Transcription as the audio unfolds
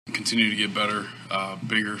Continue to get better,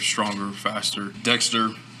 bigger, stronger, faster. Dexter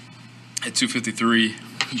at 253,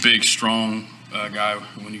 big, strong guy.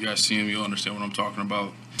 When you guys see him, you'll understand what I'm talking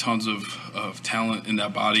about. Tons of talent in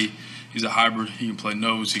that body. He's a hybrid. He can play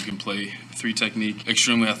nose. He can play 3 technique.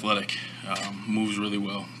 Extremely athletic. Moves really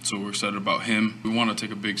well. So we're excited about him. We want to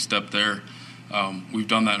take a big step there. We've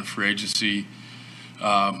done that in free agency.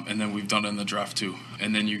 And then we've done it in the draft too.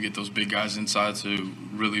 And then you get those big guys inside to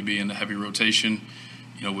really be in the heavy rotation,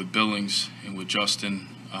 with Billings and with Justin,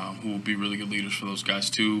 who will be really good leaders for those guys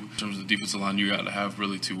too. In terms of the defensive line, you got to have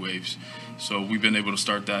really 2 waves. So we've been able to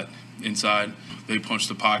start that inside. They punch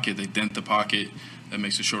the pocket, they dent the pocket. That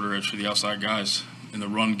makes a shorter edge for the outside guys. In the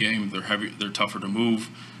run game, they're heavy, they're tougher to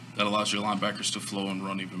move. That allows your linebackers to flow and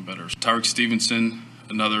run even better. Tyrique Stevenson,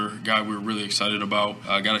 another guy we were really excited about.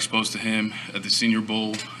 Got exposed to him at the Senior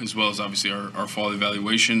Bowl, as well as obviously our fall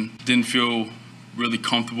evaluation. Didn't feel really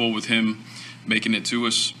comfortable with him making it to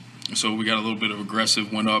us. So we got a little bit of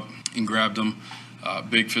aggressive, went up and grabbed him.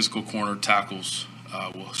 Big physical corner, tackles,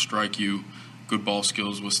 will strike you. Good ball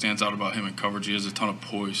skills. What stands out about him in coverage, he has a ton of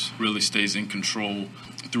poise, really stays in control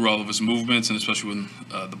through all of his movements, and especially when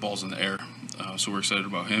the ball's in the air. So we're excited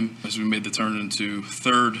about him. As we made the turn into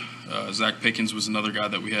third, Zaach Pickens was another guy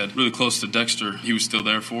that we had really close to Dexter. He was still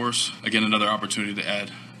there for us. Again, another opportunity to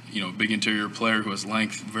add, big interior player who has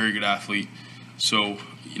length, very good athlete. So,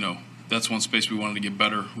 that's one space we wanted to get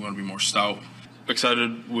better. We want to be more stout.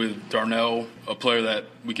 Excited with Darnell, a player that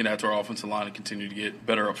we can add to our offensive line and continue to get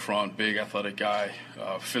better up front. Big, athletic guy,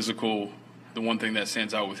 physical. The one thing that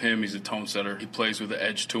stands out with him, he's a tone setter. He plays with the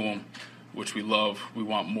edge to him, which we love. We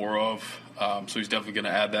want more of. So he's definitely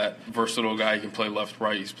going to add that. Versatile guy. He can play left,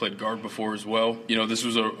 right. He's played guard before as well. This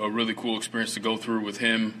was a really cool experience to go through with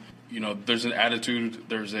him. There's an attitude,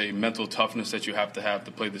 there's a mental toughness that you have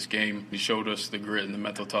to play this game. He showed us the grit and the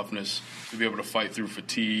mental toughness to be able to fight through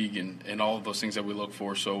fatigue and all of those things that we look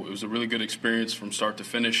for. So it was a really good experience from start to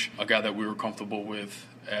finish. A guy that we were comfortable with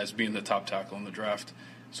as being the top tackle in the draft.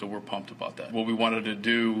 So we're pumped about that. What we wanted to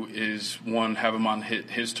do is, one, have him on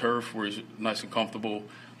his turf where he's nice and comfortable,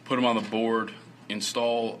 put him on the board,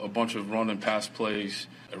 install a bunch of run and pass plays,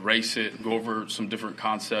 erase it, go over some different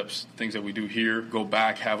concepts, things that we do here, go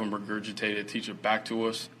back, have him regurgitate it, teach it back to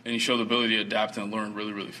us. And he showed the ability to adapt and learn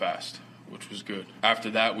really, really fast, which was good. After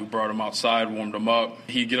that, we brought him outside, warmed him up.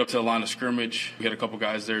 He'd get up to the line of scrimmage. We had a couple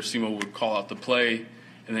guys there. Simo would call out the play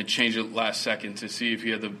and then change it last second to see if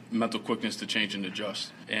he had the mental quickness to change and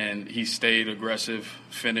adjust. And he stayed aggressive,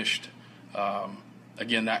 finished.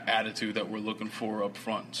 Again, that attitude that we're looking for up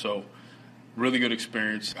front. So really good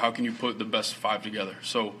experience. How can you put the best 5 together?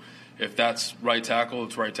 So if that's right tackle,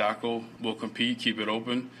 it's right tackle. We'll compete, keep it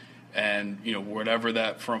open. And, whatever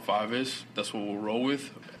that front 5 is, that's what we'll roll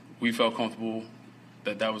with. We felt comfortable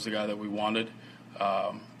that was the guy that we wanted.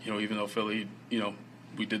 Even though Philly,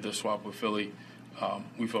 we did the swap with Philly,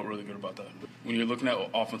 we felt really good about that. When you're looking at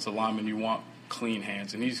offensive linemen, you want clean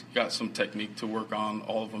hands. And he's got some technique to work on.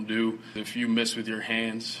 All of them do. If you miss with your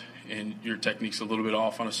hands and your technique's a little bit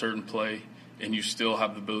off on a certain play, and you still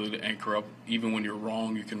have the ability to anchor up even when you're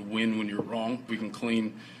wrong, you can win when you're wrong. We can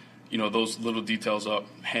clean, those little details up,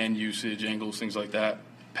 hand usage, angles, things like that,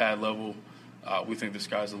 pad level. We think the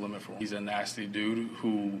sky's the limit for him. He's a nasty dude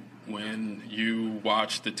who, when you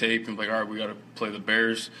watch the tape and be like, all right, we got to play the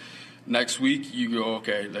Bears next week, you go,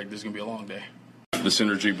 okay, this is going to be a long day. The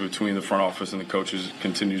synergy between the front office and the coaches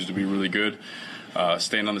continues to be really good.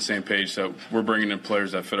 Staying on the same page that we're bringing in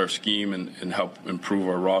players that fit our scheme and help improve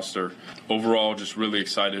our roster. Overall, just really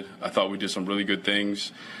excited. I thought we did some really good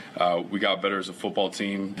things. We got better as a football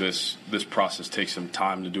team. This process takes some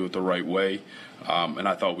time to do it the right way, and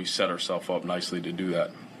I thought we set ourselves up nicely to do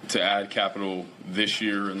that. To add capital this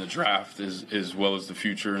year in the draft as well as the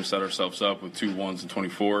future and set ourselves up with 2 1s and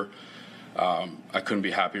 24, I couldn't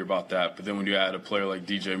be happier about that. But then when you add a player like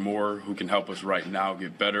DJ Moore, who can help us right now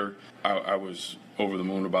get better, I was over the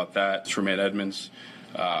moon about that. Tremaine Edmonds,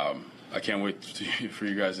 I can't wait for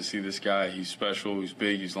you guys to see this guy. He's special, he's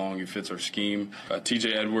big, he's long, he fits our scheme.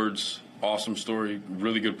 TJ Edwards, awesome story,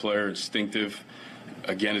 really good player, instinctive.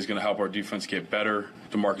 Again, is going to help our defense get better.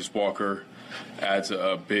 DeMarcus Walker adds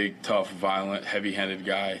a big, tough, violent, heavy-handed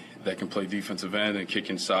guy that can play defensive end and kick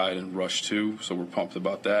inside and rush too. So we're pumped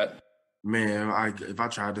about that. Man, if I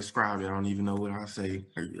try to describe it, I don't even know what I say.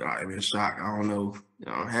 I'm in shock. I don't know.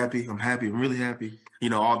 I'm happy. I'm really happy.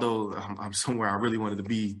 Although I'm somewhere I really wanted to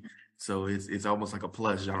be, so it's almost like a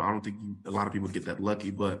plus. I don't think a lot of people get that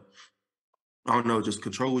lucky, but I don't know. Just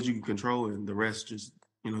control what you can control, and the rest just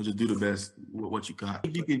do the best with what you got. I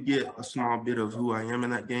think you can get a small bit of who I am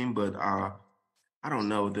in that game, but I don't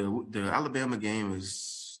know. The Alabama game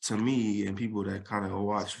is to me and people that kind of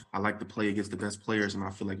watch, I like to play against the best players, and I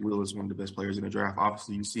feel like Will is one of the best players in the draft.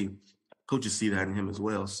 Obviously, you see coaches see that in him as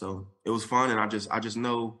well. So it was fun, and I just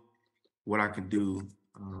know what I can do.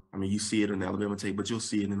 I mean, you see it in the Alabama tape, but you'll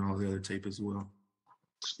see it in all the other tape as well.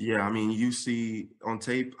 Yeah, I mean, you see on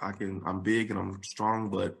tape, I'm big and I'm strong,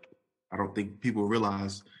 but I don't think people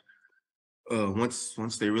realize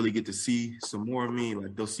once they really get to see some more of me,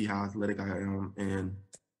 like they'll see how athletic I am. And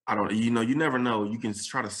I don't, you never know. You can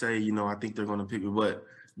try to say, I think they're going to pick me, but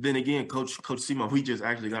then again, Coach Simo, we just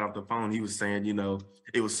actually got off the phone. He was saying,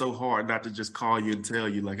 it was so hard not to just call you and tell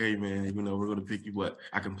you, like, hey man, we're going to pick you, but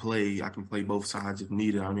I can play both sides if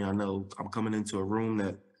needed. I mean, I know I'm coming into a room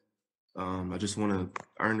that I just want to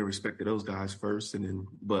earn the respect of those guys first,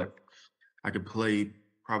 but I could play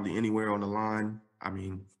probably anywhere on the line. I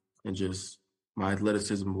mean, and just my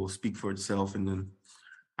athleticism will speak for itself. And then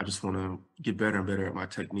I just want to get better and better at my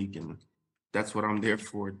technique. And that's what I'm there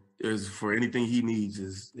for. Is for anything he needs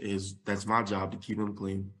is that's my job to keep him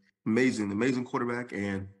clean. Amazing quarterback.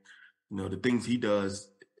 And, the things he does,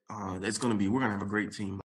 we're going to have a great team.